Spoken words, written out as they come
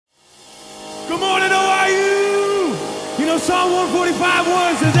Good morning, ORU! You know, Psalm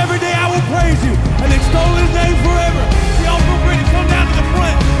 145:1 says, every day I will praise you and extol his name forever. So y'all feel free to come down to the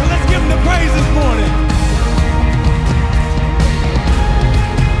front and let's give him the praise this morning.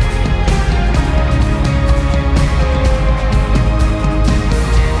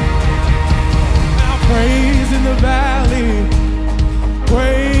 Now praise in the valley,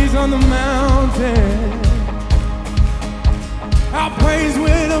 praise on the mountain. I'll praise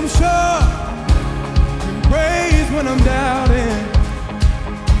when I'm sure, and praise when I'm doubting.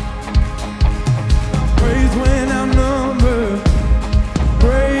 I'll praise when I'm numbered,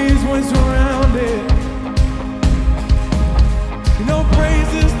 praise when surrounded. You know,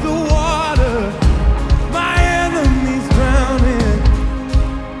 praise is the water my enemies drowning.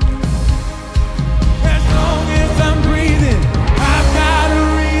 As long as I'm breathing, I've got a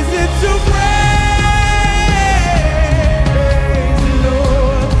reason to praise.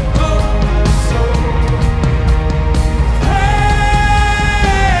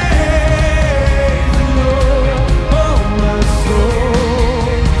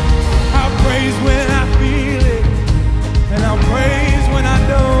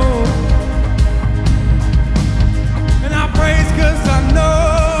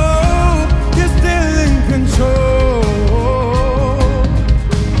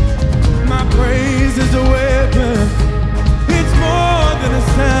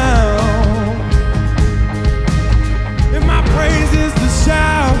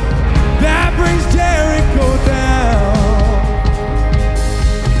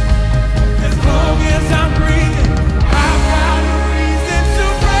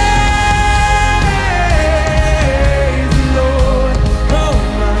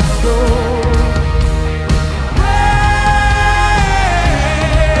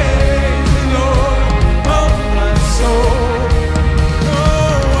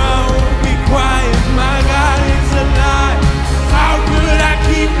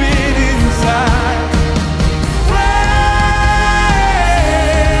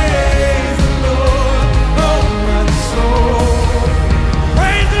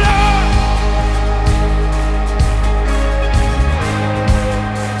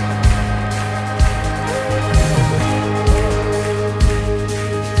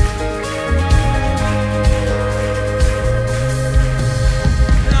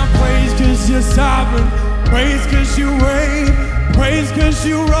 You're sovereign, praise cause you reign, praise cause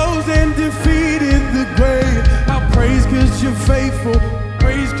you rose and defeated the grave. I'll praise cause you're faithful,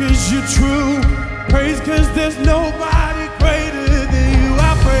 praise cause you're true, praise cause there's nobody greater than you.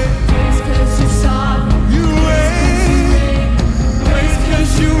 I praise cause you're sovereign, you reign, praise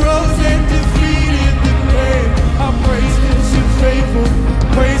cause you rose and defeated the grave. I'll praise cause you're faithful,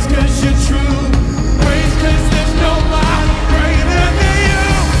 praise cause you're true, praise cause there's nobody greater than you.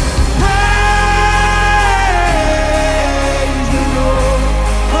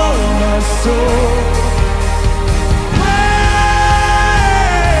 Soul.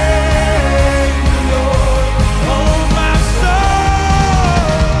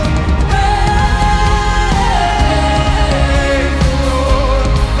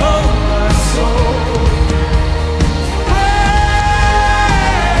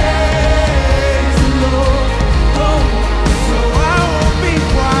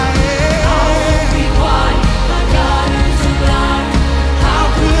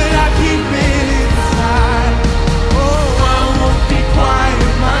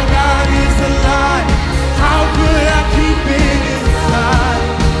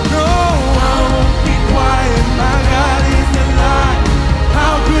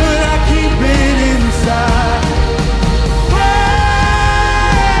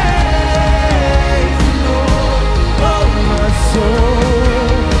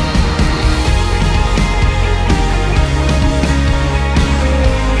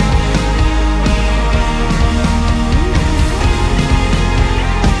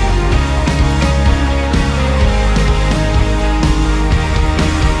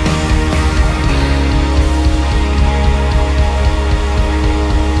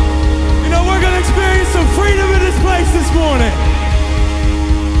 This morning.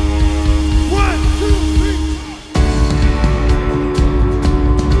 1, 2, 3.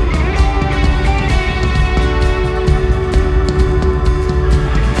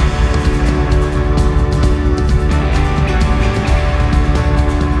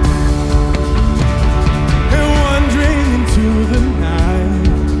 And wandering into the night,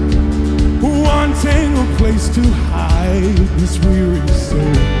 wanting a place to hide this weary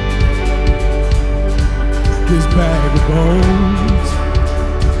soul. This bag of bones,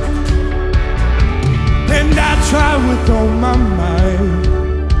 and I try with all my might,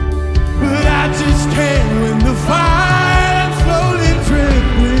 but I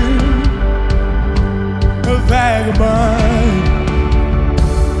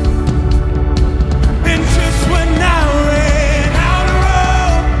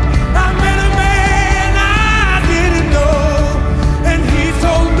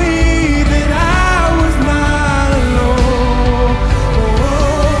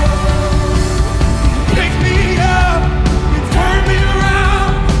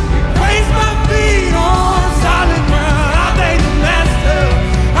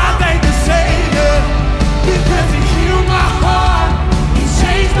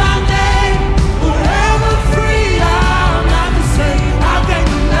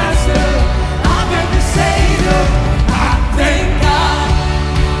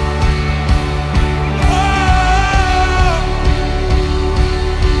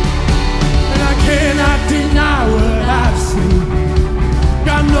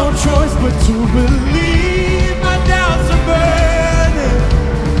but to believe my doubts are burning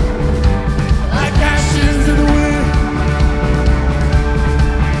like ashes in the wind.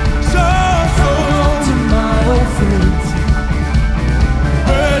 So hold on to my old friends,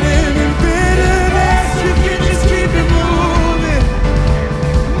 burning in bitterness. You can just keep it moving.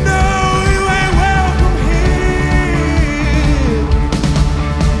 No, you ain't welcome here.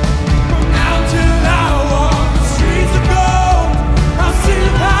 From now till I walk the streets of gold, I'll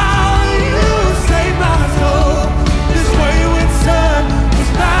sing how you saved my soul. This wayward son was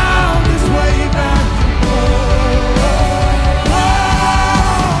bound his way back. Oh, oh,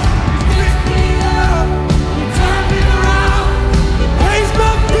 oh. Pick me up, you turn me around, you place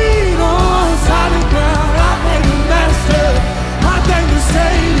my feet on solid ground. I thank the Master, I thank the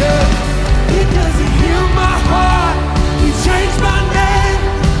Savior, because He healed my heart, He changed my name,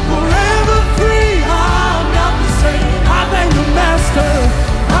 forever free. I'm not the same. I thank the Master,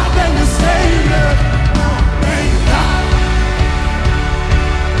 I thank the Savior, I thank God.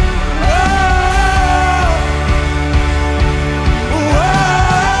 Oh, oh,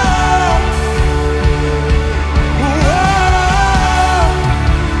 oh.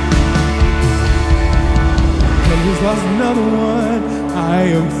 I just lost another one. I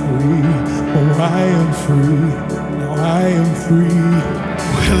am free. Oh, I am free. Now I am free.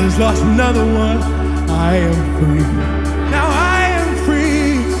 Well, there's lost another one. I am free. Now I am free.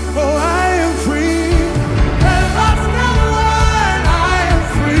 Oh, I am free. There's lost another one. I am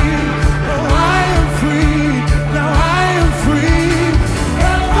free. Oh, I am free. Now I am free.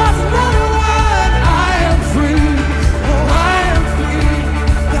 There's lost another one. I am free. Oh, I am free.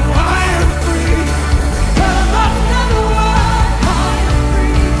 Now I am free. There's lost another one. I am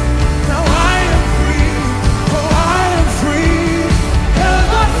free. Now I am free. Oh, I am free. There's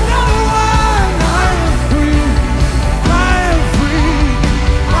lost another one. I am free. I am free.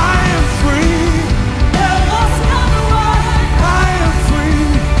 I am free. There's lost another one. I am free.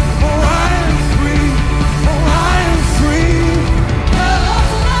 Oh, I am free. Oh, I am free. There's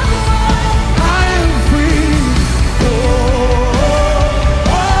lost another one. I am free. Oh,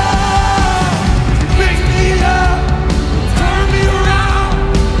 oh, oh. Pick me up, turn me around,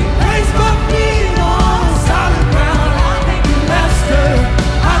 place my feet on solid ground. I thank the Master,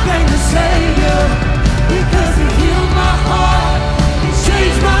 I thank the Savior, because He healed my heart, He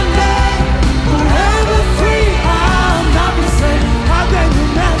changed my name, forever free. I'm not the same. I thank the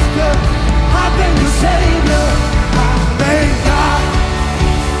Master, I thank the Savior, I thank God.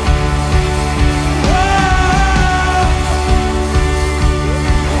 Whoa,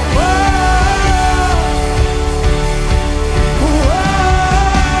 whoa, whoa.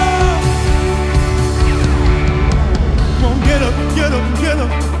 Come on, get up, get up, get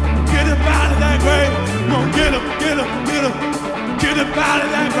up, get up out of that grave. Come on, get up, get up, get up, get up out of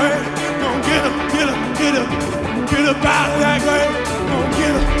that grave. Come on, get up, get up, get up, get up out of that grave. Come on,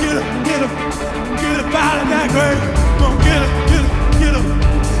 get up, get up, get up, get up out of that grave. Come on, get up, get up, get up,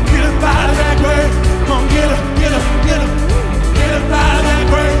 get up out of that grave. Come on, get up, get up, get up.